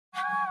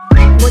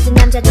Hey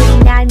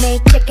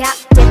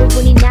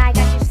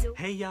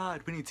y'all,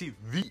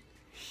 EdwinyTV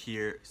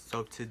here.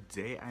 So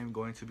today I'm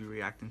going to be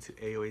reacting to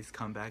AOA's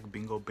comeback,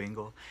 Bingle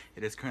Bangle.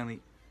 It is currently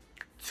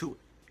 2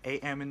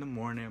 a.m. in the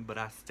morning, but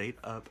I stayed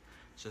up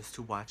just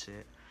to watch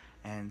it.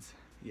 And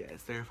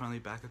yes, they're finally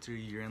back after a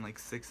year and like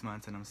 6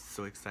 months, and I'm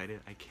so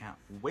excited. I can't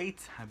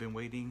wait. I've been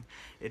waiting.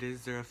 It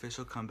is their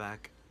official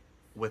comeback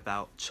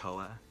without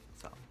Choa.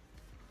 So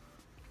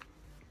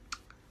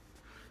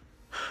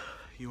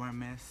you are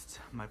missed,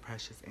 my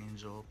precious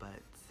angel, but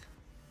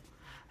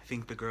I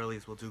think the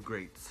girlies will do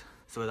great.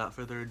 So without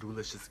further ado,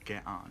 let's just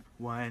get on.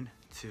 1,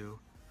 2,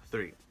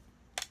 3.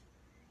 I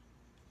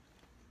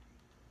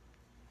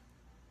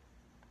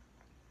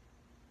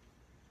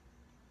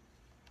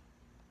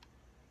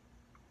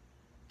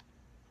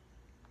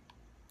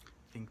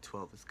think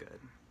 12 is good.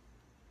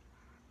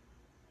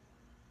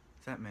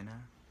 Is that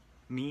Minna?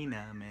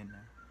 Minna.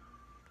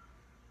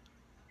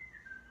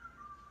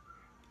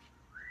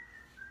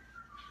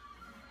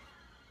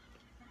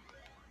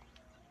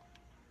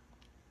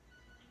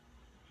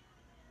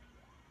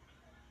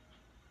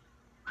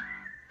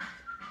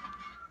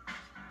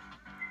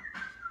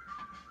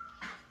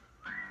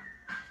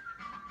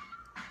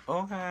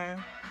 Okay.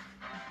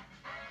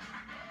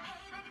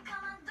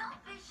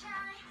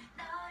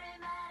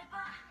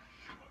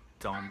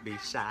 Don't be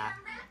shy.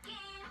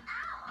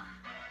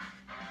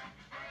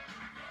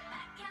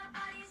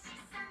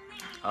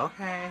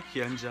 Okay,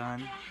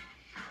 Hyunjin.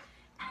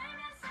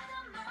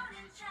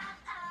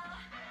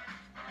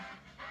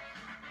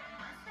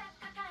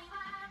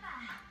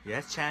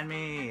 Yes,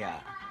 Chanmi.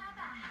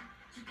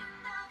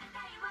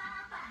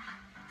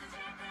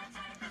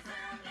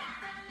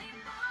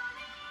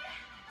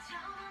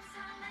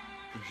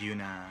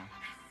 Yuna.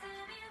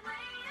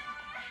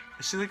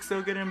 She looks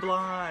so good in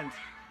blonde.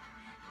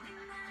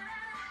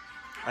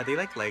 Are they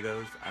like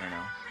Legos? I don't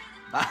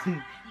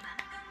know.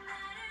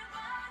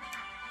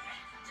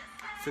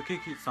 It's a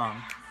cute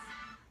song.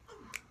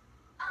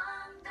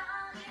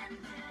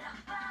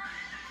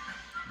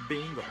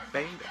 Bingle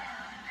Bangle.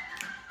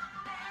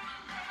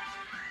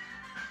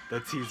 The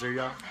teaser,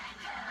 y'all.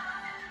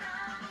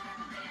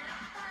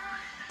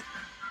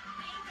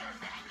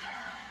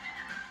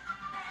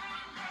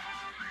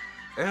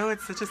 Oh,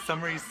 it's such a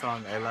summery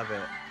song. I love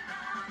it.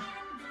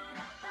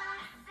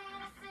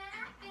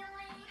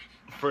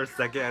 For a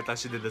second, I thought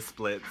she did the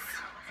splits.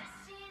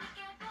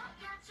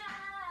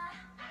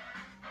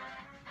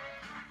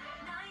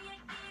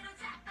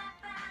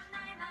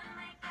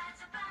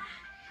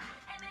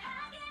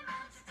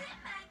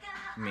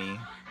 Me.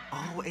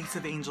 Oh, Ace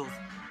of Angels.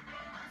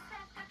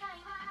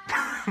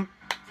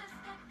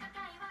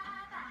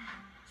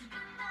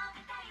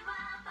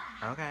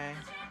 Okay.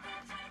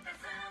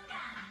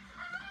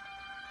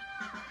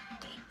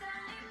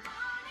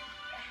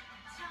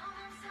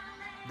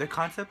 The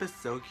concept is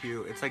so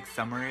cute. It's like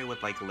summery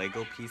with like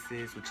Lego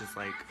pieces, which is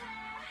like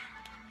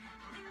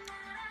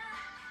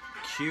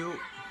cute.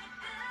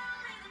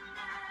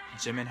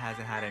 Jimin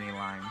hasn't had any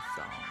lines,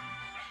 so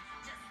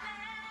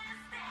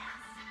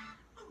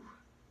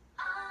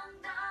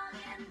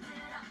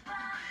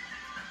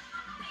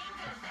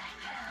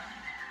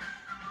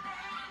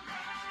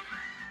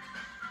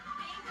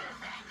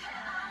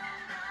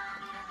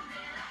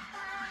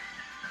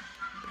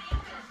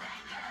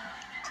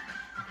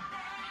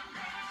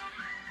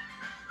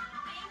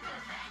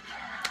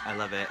I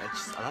love it.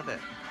 I love it.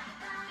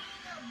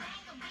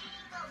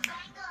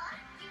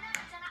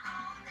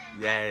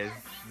 Yes.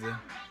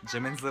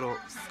 Jimin's little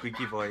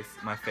squeaky voice,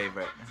 my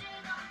favorite.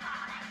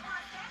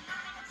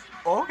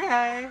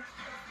 Okay.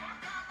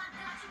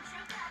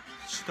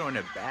 She's throwing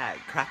it back,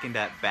 cracking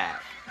that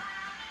back.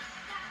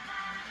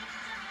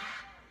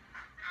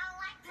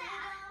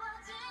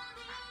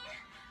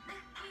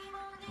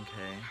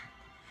 Okay.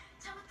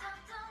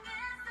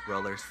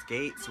 Roller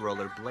skates,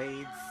 roller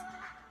blades.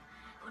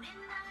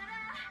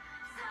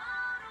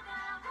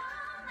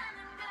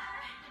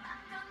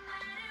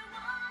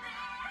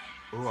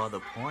 Ooh, all the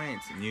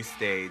points. New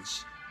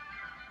stage.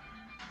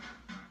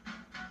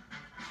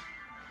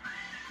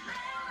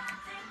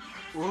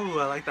 Ooh,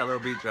 I like that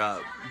little beat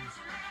drop.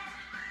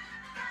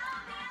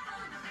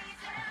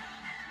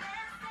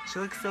 She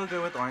looks so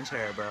good with orange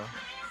hair, bro.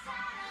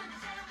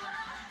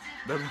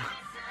 The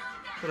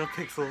little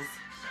pixels.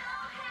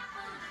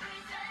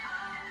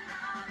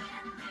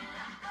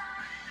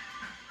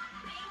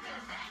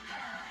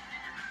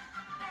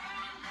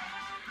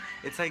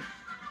 It's like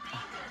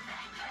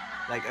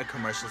a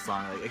commercial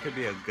song. Like, it could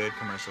be a good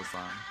commercial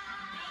song.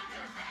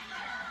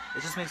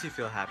 It just makes you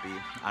feel happy.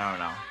 I don't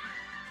know.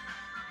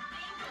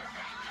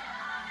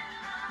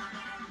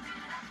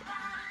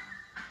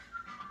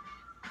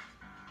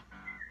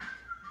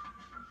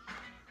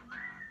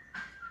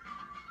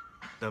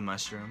 The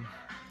mushroom.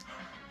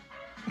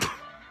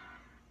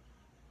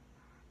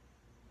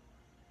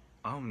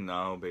 Oh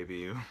no,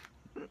 baby.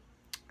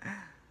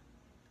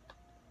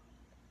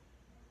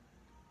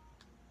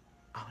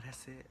 Oh,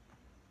 that's it.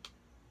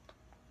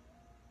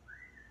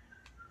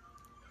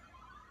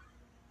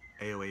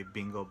 AOA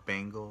Bingle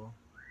Bangle.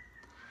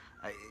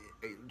 I,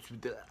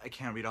 I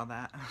can't read all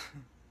that.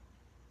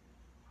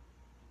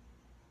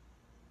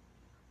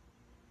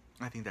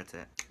 I think that's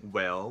it.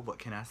 Well, what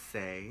can I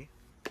say?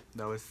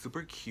 That was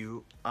super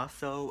cute.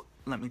 Also,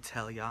 let me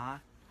tell y'all,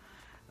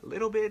 a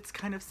little bit it's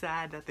kind of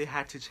sad that they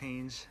had to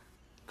change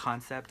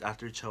concept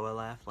after Choa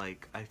left.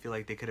 Like, I feel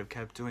like they could have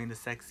kept doing the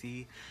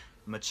sexy,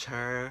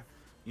 mature,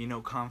 you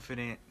know,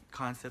 confident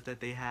concept that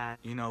they had.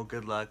 You know,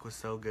 Good Luck was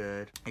so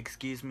good.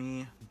 Excuse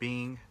Me,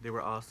 Bing, they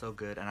were all so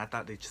good, and I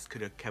thought they just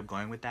could have kept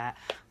going with that.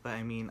 But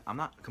I mean, I'm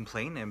not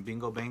complaining.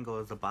 Bingle Bangle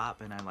is a bop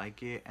and I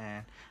like it,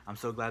 and I'm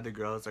so glad the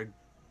girls are,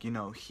 you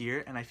know,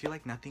 here, and I feel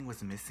like nothing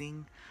was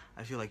missing.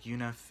 I feel like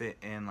Yuna fit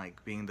in,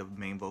 like, being the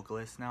main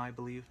vocalist now, I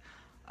believe.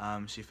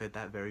 She fit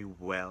that very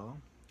well.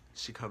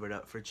 She covered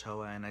up for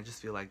Choa, and I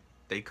just feel like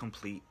they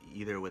complete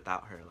either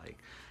without her. Like,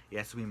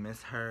 yes, we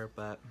miss her,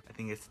 but I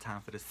think it's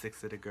time for the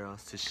 6 of the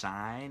girls to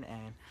shine.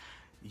 And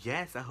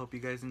yes, I hope you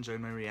guys enjoyed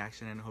my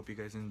reaction, and I hope you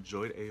guys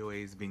enjoyed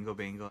AOA's Bingle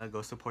Bangle.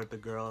 Go support the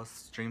girls,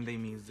 stream their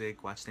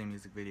music, watch their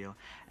music video,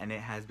 and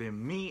it has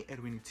been me,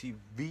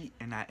 EdwinyTV,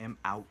 and I am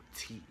out.